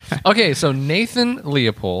Okay, so Nathan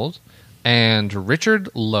Leopold and Richard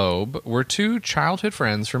Loeb were two childhood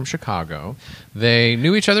friends from Chicago. They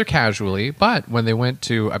knew each other casually, but when they went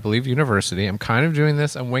to, I believe, university, I'm kind of doing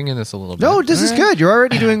this, I'm winging this a little bit. No, this is good. You're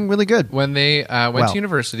already doing really good. When they went to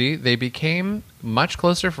university, they became much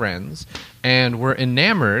closer friends and were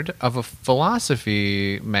enamored of a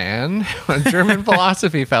philosophy man, a German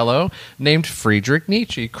philosophy fellow named Friedrich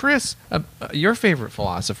Nietzsche. Chris, your favorite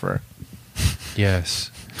philosopher.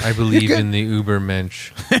 Yes. I believe in the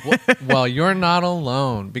Ubermensch. Well, you're not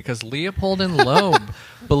alone, because Leopold and Loeb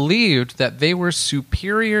believed that they were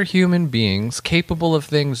superior human beings capable of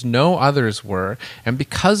things no others were, and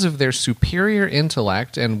because of their superior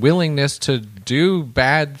intellect and willingness to do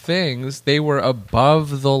bad things, they were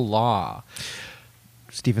above the law.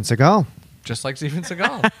 Steven Seagal. Just like Steven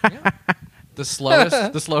Seagal. Yeah. The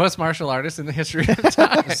slowest martial artist in the history of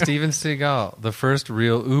time. Steven Seagal, the first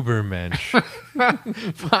real Ubermensch.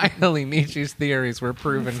 Finally, Nietzsche's theories were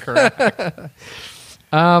proven correct.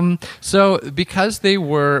 So because they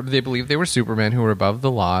believed they were Supermen who were above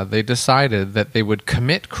the law, they decided that they would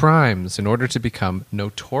commit crimes in order to become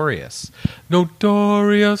notorious.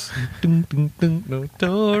 Notorious. Dun, dun, dun,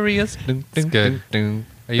 notorious. Dun, dun, good. Dun,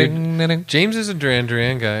 dun, dun, dun. James is a Duran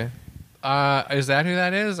Duran guy. Is that who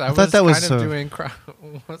that is? I thought that was kind of doing.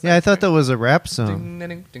 I thought that was a rap song.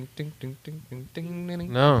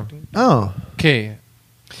 No. Oh, Okay.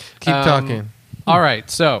 Keep talking. All right,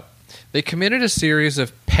 so they committed a series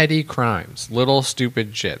of petty crimes, little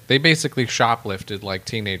stupid shit. They basically shoplifted like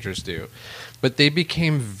teenagers do, but they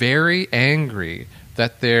became very angry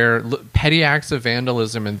that their petty acts of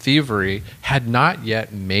vandalism and thievery had not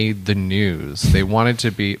yet made the news. They wanted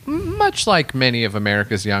to be, much like many of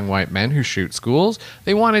America's young white men who shoot schools,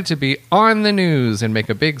 they wanted to be on the news and make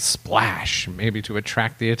a big splash, maybe to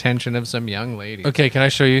attract the attention of some young lady. Okay, can I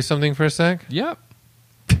show you something for a sec? Yep.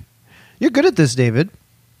 you're good at this, David.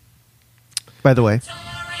 By the way.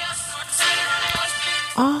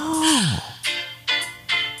 Oh.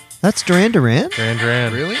 That's Duran Duran? Duran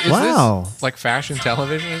Duran. Really? Is Wow. this like fashion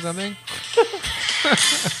television or something?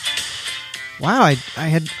 Wow, I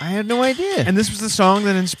had no idea. And this was the song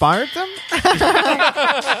that inspired them?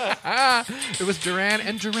 It was Duran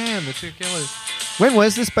and Duran, the two killers. When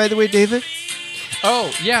was this, by the way, David?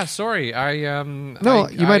 Oh, yeah, sorry. No,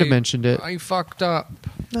 you might have mentioned it. I fucked up.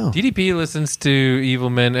 No. DDP listens to Evil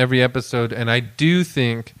Men every episode, and I do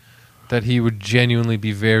think that he would genuinely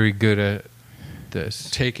be very good at this.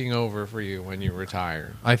 Taking over for you when you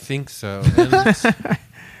retire. I think so.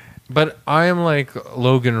 But I am like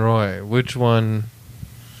Logan Roy. Which one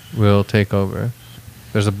will take over?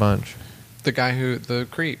 There's a bunch. The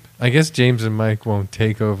creep. I guess James and Mike won't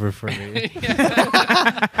take over for me.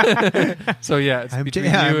 So yeah, it's between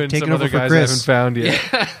you and taking some other over for guys Chris. I haven't found yet.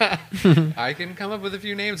 I can come up with a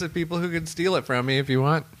few names of people who could steal it from me if you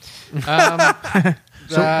want.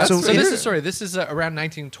 So This is around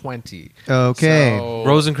 1920. Okay. So,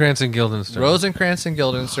 Rosencrantz and Guildenstern. Rosencrantz and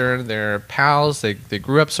Guildenstern, they're pals. They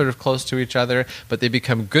grew up sort of close to each other, but they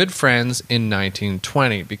become good friends in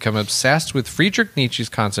 1920, become obsessed with Friedrich Nietzsche's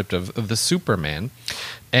concept of the Superman,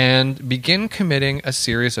 and begin committing a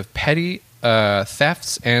series of petty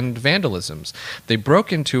thefts and vandalisms. They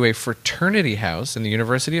broke into a fraternity house in the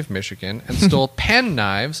University of Michigan and stole pen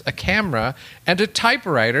knives, a camera, and a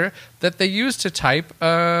typewriter that they used to type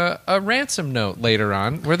a ransom note later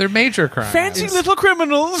on, were their major crimes. Fancy little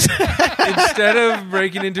criminals. Instead of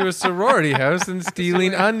breaking into a sorority house and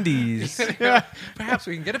stealing undies. Perhaps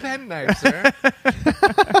we can get a pen knife, sir.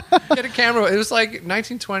 Get a camera. It was like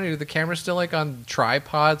 1920. The camera's still like on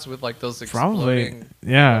tripods with like those exploding. Probably.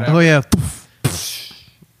 Yeah. Oh, yeah.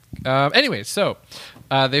 Anyway, so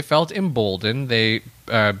they felt emboldened. They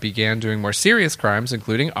began doing more serious crimes,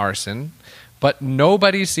 including arson. But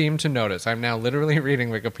nobody seemed to notice. I'm now literally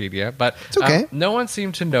reading Wikipedia. But It's okay. No one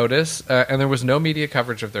seemed to notice, and there was no media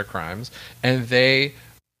coverage of their crimes. And they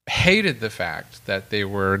hated the fact that they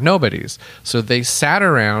were nobodies. So they sat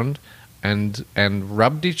around and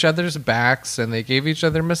rubbed each other's backs, and they gave each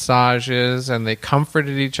other massages, and they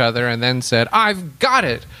comforted each other, and then said, "I've got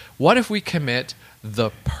it. What if we commit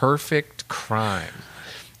the perfect crime?"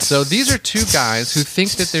 So these are two guys who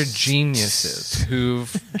think that they're geniuses,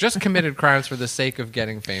 who've just committed crimes for the sake of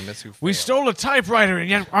getting famous. We stole a typewriter, and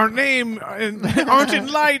yet our name aren't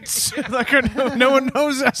in lights. Like no one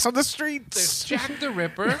knows us on the streets. There's Jack the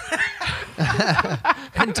Ripper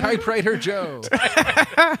and Typewriter Joe.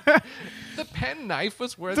 The pen penknife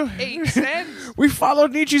was worth 8 cents. We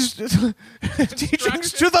followed Nietzsche's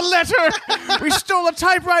teachings to the letter. We stole a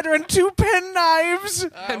typewriter and 2 pen knives.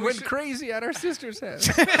 And went crazy at our sister's house.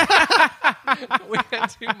 We had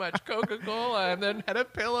too much Coca-Cola and then had a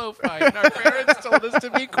pillow fight. And our parents told us to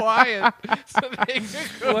be quiet. So they could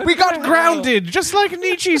go We got grounded, just like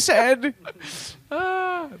Nietzsche said.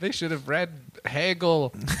 They should have read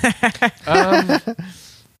Hegel.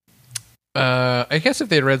 I guess if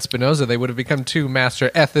they had read Spinoza, they would have become 2 master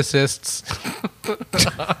ethicists,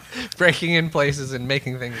 breaking in places and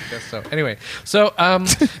making things just so. Anyway, so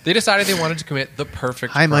they decided they wanted to commit the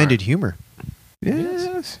perfect High-minded crime. humor.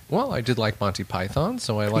 Yes. Well, I did like Monty Python,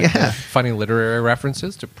 so I like the funny literary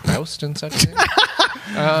references to Proust and such things.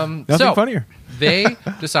 Nothing funnier. They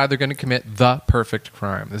decide they're going to commit the perfect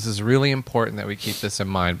crime. This is really important that we keep this in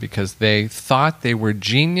mind because they thought they were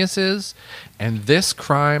geniuses, and this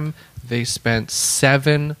crime they spent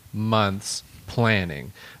 7 months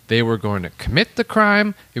planning. They were going to commit the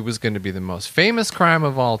crime. It was going to be the most famous crime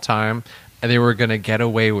of all time, and they were going to get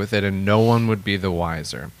away with it, and no one would be the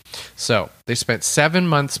wiser. So they spent 7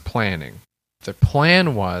 months planning. The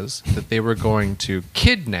plan was that they were going to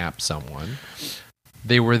kidnap someone.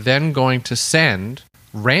 They were then going to send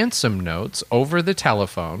ransom notes over the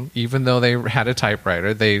telephone, even though they had a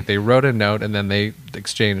typewriter. They wrote a note, and then they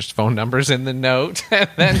exchanged phone numbers in the note, and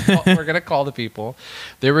then we're going to call the people.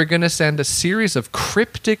 They were going to send a series of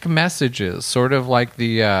cryptic messages, sort of like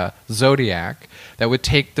the Zodiac, that would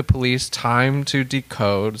take the police time to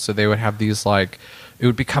decode. So they would have these like... It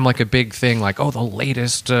would become like a big thing, like, oh, the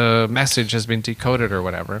latest message has been decoded or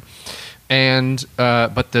whatever. And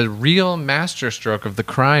but the real masterstroke of the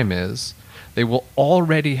crime is they will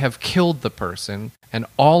already have killed the person, and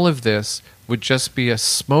all of this would just be a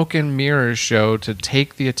smoke and mirrors show to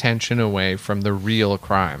take the attention away from the real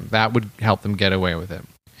crime. That would help them get away with it.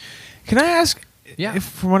 Can I ask, Yeah. if,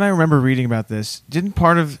 from what I remember reading about this, didn't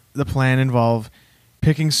part of the plan involve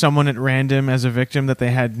picking someone at random as a victim that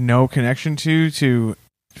they had no connection to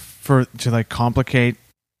like complicate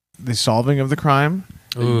the solving of the crime?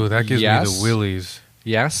 Ooh, that gives me Yes. the willies.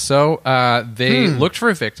 Yes, so they looked for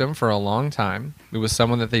a victim for a long time. It was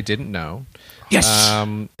someone that they didn't know. Yes.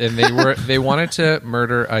 And they wanted to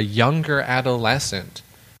murder a younger adolescent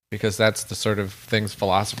because that's the sort of things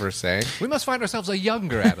philosophers say. We must find ourselves a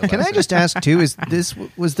younger adolescent. Can I just ask too? Was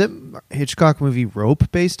the Hitchcock movie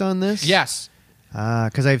Rope based on this? Yes.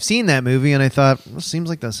 Because I've seen that movie and I thought, well, seems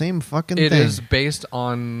like the same fucking It thing. is based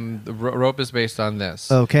on... Rope is based on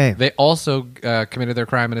this. Okay. They also committed their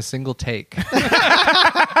crime in a single take.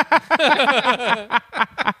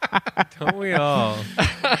 Don't we all?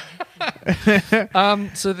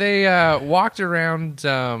 So they walked around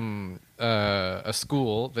a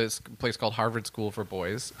school, this place called Harvard School for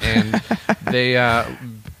Boys, and they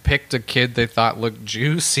picked a kid they thought looked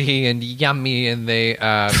juicy and yummy, and they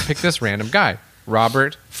picked this random guy,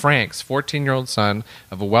 Robert Franks, 14-year-old son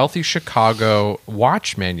of a wealthy Chicago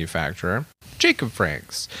watch manufacturer, Jacob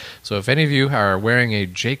Franks. So if any of you are wearing a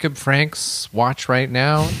Jacob Franks watch right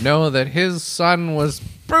now, know that his son was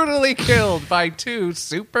brutally killed by 2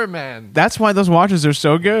 supermen. That's why those watches are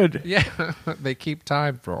so good. Yeah, they keep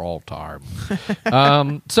time for all time.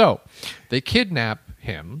 So they kidnap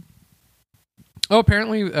him. Oh,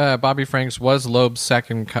 apparently Bobby Franks was Loeb's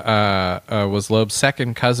second cousin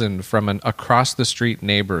from an across the street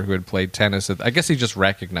neighbor who had played tennis. I guess he just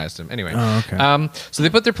recognized him. Anyway, okay. So they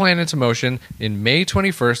put their plan into motion in May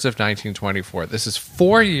 21st of 1924. This is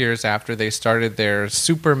 4 years after they started their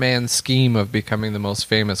Superman scheme of becoming the most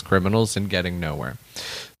famous criminals and getting nowhere.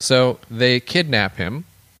 So they kidnap him.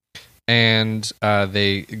 And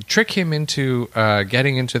they trick him into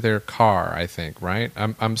getting into their car, I think, right?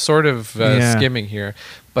 I'm sort of skimming here.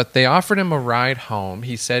 But they offered him a ride home.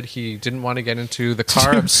 He said he didn't want to get into the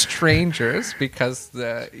car of strangers because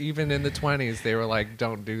even in the 20s, they were like,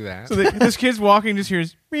 don't do that. So this kid's walking, just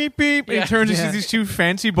hears beep, beep, and Yeah. he turns and sees these 2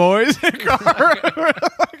 fancy boys in a car.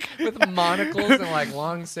 With monocles and like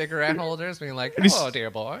long cigarette holders being like, hello, dear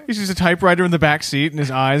boy. He sees a typewriter in the back seat, and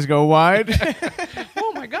his eyes go wide.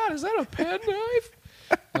 Oh my God, is that a pen knife?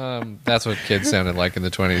 That's what kids sounded like in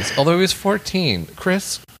the 20s. Although he was 14.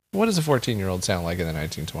 Chris, what does a 14-year-old sound like in the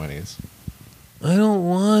 1920s? I don't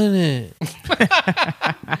want it.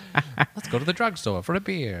 Let's go to the drugstore for a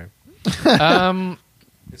beer.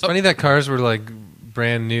 It's funny that cars were like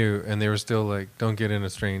brand new and they were still like, don't get in a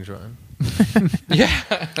strange one. Yeah.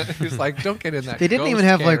 He was like, don't get in that They didn't ghost even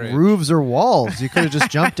have carriage. like roofs or walls. You could have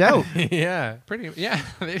just jumped out. Yeah. Yeah,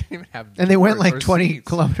 they didn't even have And they went doors like or 20 seats.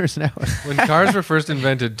 kilometers an hour. When cars were first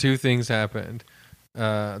invented, 2 things happened.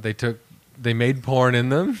 They took they made porn in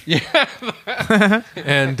them. Yeah.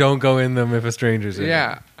 And don't go in them if a stranger's in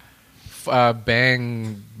Yeah.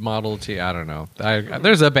 Bang Model T. I don't know.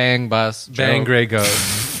 There's a Bang bus. them. Bang joke. Grey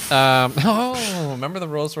Ghost. Remember the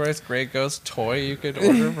Rolls Royce Grey Ghost toy you could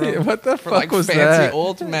order from? What the for fuck like was fancy that?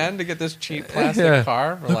 old men to get this cheap plastic Yeah.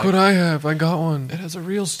 car? We're Look like, what I have. I got one. it has a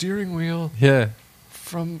real steering wheel Yeah.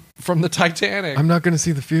 from the Titanic. I'm not going to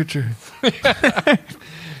see the future.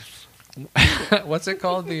 What's it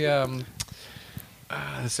called? The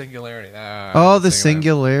singularity. The I'm not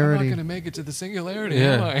singularity. going to make it to the singularity,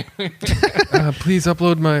 Yeah. am I? Please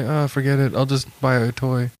upload my... forget it. I'll just buy a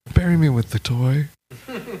toy. Bury me with the toy.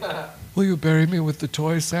 Will you bury me with the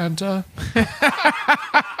toy, Santa?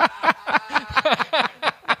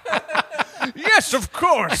 Yes, of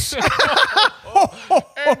course.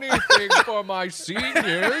 Anything for my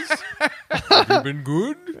seniors. Have you been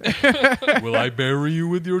good? Will I bury you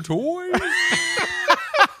with your toy?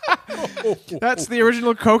 That's the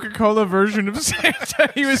original Coca-Cola version of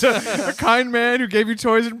Santa. He was a kind man who gave you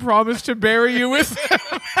toys and promised to bury you with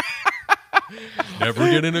them. Never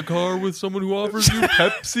get in a car with someone who offers you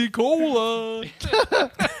Pepsi Cola.